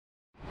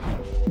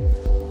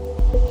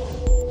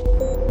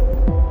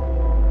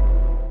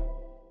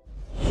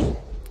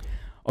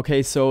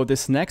Okay, so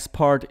this next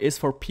part is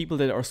for people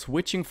that are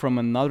switching from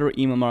another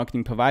email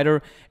marketing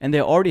provider and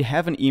they already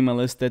have an email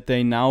list that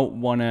they now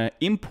want to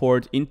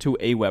import into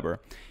AWeber.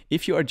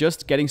 If you are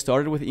just getting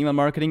started with email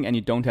marketing and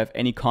you don't have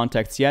any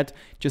contacts yet,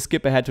 just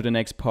skip ahead to the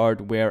next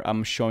part where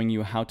I'm showing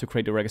you how to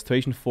create a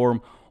registration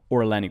form or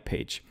a landing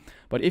page.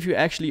 But if you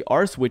actually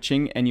are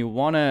switching and you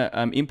want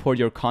to import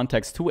your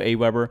contacts to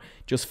AWeber,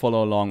 just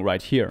follow along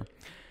right here.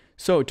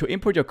 So to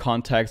import your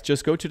contacts,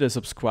 just go to the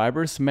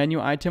subscribers menu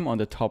item on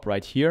the top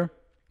right here,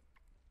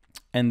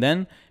 and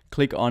then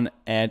click on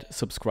Add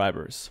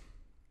Subscribers.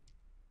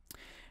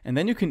 And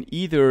then you can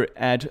either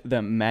add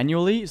them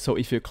manually. So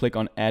if you click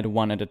on Add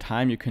one at a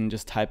time, you can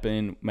just type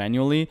in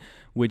manually,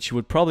 which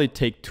would probably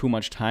take too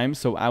much time.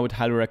 So I would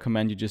highly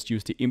recommend you just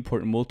use the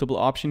Import Multiple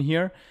option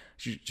here.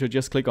 So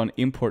just click on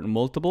Import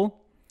Multiple.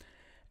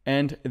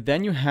 And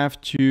then you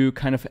have to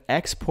kind of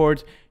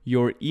export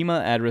your email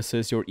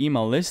addresses, your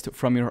email list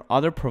from your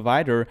other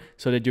provider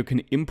so that you can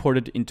import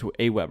it into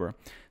AWeber.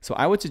 So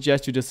I would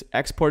suggest you just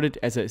export it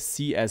as a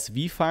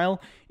CSV file.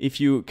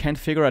 If you can't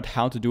figure out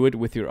how to do it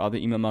with your other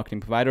email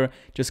marketing provider,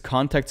 just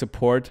contact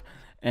support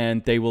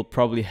and they will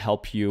probably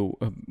help you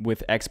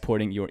with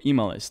exporting your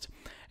email list.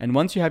 And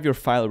once you have your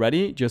file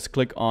ready, just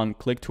click on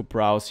Click to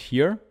Browse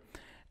here.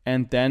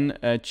 And then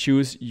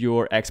choose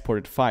your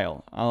exported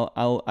file.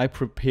 I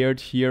prepared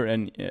here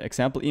an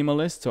example email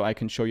list so I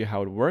can show you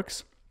how it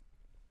works.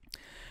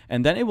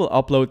 And then it will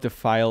upload the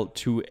file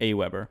to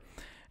AWeber.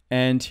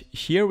 And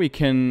here we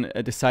can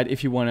decide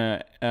if you want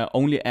to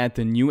only add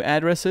the new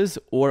addresses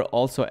or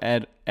also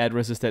add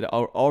addresses that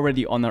are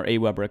already on our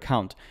AWeber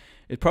account.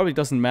 It probably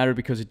doesn't matter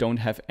because you don't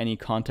have any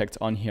contacts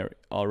on here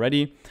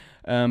already.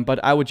 But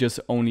I would just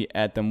only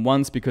add them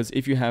once, because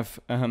if you have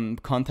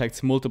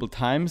contacts multiple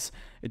times,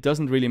 it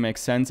doesn't really make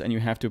sense and you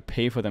have to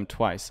pay for them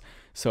twice.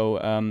 So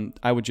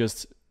I would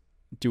just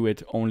do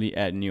it only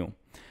add new.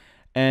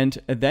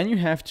 And then you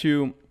have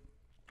to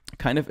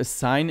kind of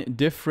assign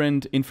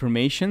different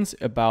informations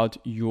about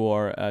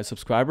your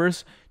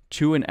subscribers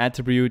to an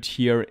attribute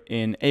here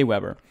in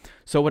AWeber.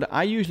 So what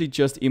I usually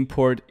just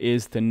import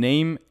is the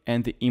name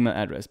and the email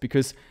address,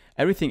 because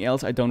everything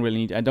else I don't really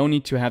need. I don't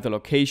need to have the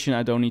location.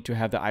 I don't need to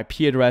have the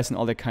IP address and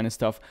all that kind of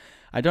stuff.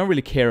 I don't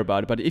really care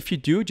about it. But if you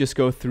do, just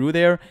go through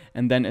there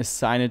and then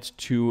assign it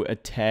to a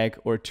tag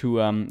or to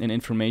an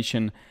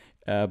information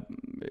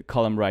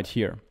column right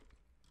here.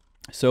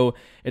 So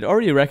it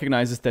already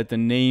recognizes that the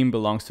name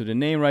belongs to the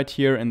name right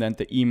here and then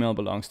the email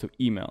belongs to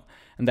email.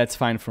 And that's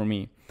fine for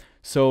me.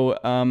 So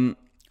I'm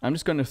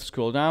just going to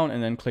scroll down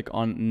and then click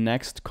on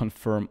Next,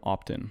 Confirm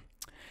Opt-in.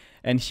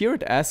 And here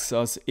it asks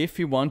us if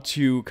we want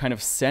to kind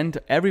of send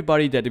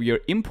everybody that we are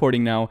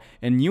importing now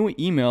a new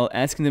email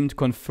asking them to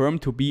confirm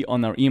to be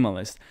on our email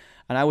list.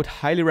 And I would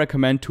highly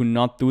recommend to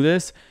not do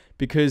this,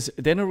 because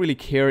they don't really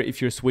care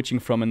if you're switching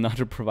from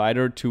another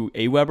provider to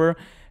AWeber.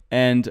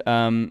 And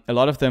a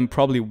lot of them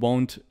probably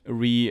won't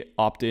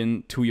re-opt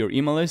in to your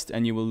email list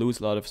and you will lose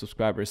a lot of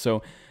subscribers.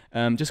 So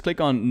just click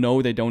on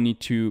No, they don't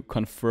need to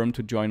confirm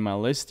to join my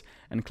list,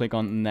 and click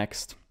on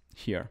Next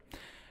here.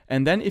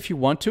 And then if you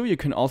want to, you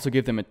can also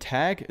give them a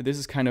tag. This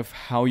is kind of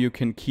how you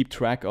can keep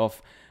track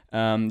of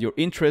your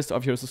interest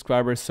of your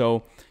subscribers.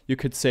 So you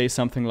could say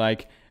something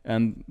like,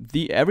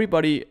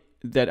 everybody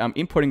that I'm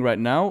importing right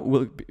now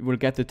will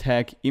get the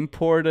tag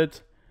imported,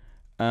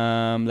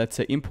 let's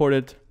say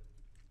imported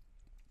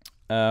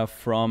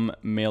from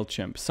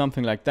MailChimp,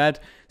 something like that,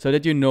 so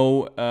that you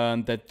know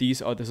that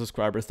these are the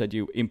subscribers that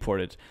you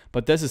imported.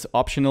 But this is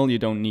optional, you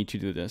don't need to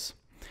do this.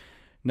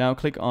 Now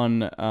click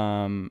on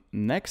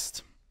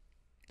Next.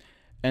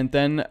 And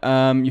then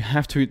you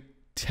have to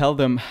tell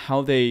them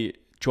how they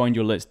joined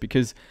your list,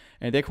 because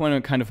they want to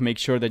kind of make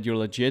sure that you're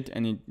legit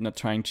and you're not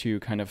trying to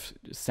kind of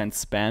send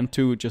spam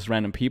to just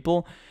random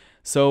people.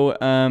 So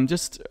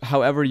just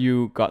however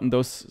you gotten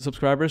those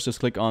subscribers,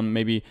 just click on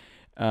maybe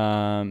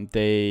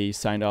they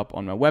signed up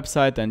on my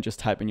website, then just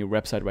type in your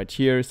website right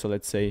here. So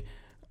let's say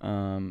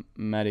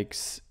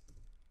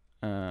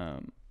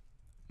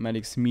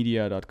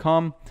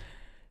medicsmedia.com,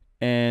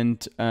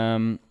 and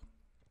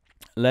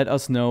let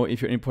us know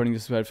if you're importing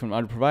this website from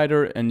another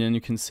provider, and then you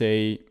can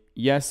say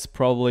yes,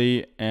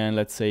 probably, and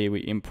let's say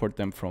we import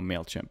them from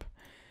MailChimp.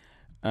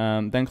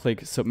 Then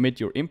click Submit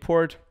your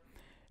import,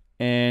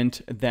 and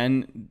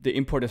then the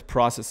import is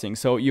processing.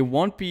 So you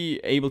won't be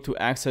able to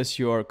access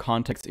your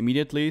contacts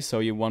immediately, so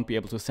you won't be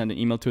able to send an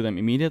email to them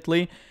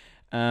immediately.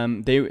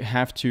 They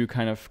have to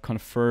kind of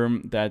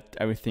confirm that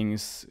everything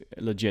is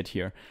legit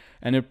here.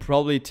 And it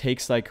probably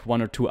takes like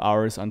 1 or 2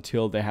 hours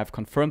until they have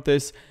confirmed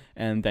this,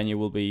 and then you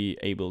will be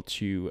able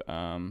to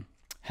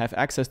have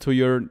access to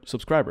your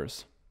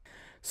subscribers.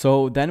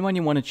 So then when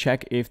you want to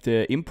check if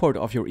the import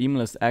of your email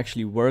list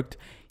actually worked,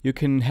 you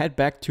can head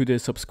back to the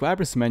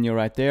subscribers menu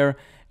right there,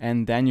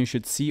 and then you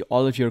should see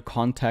all of your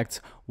contacts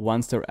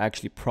once they're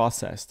actually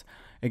processed.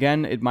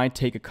 Again, it might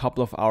take a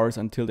couple of hours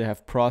until they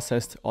have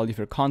processed all of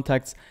your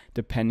contacts,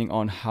 depending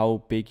on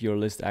how big your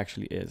list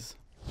actually is.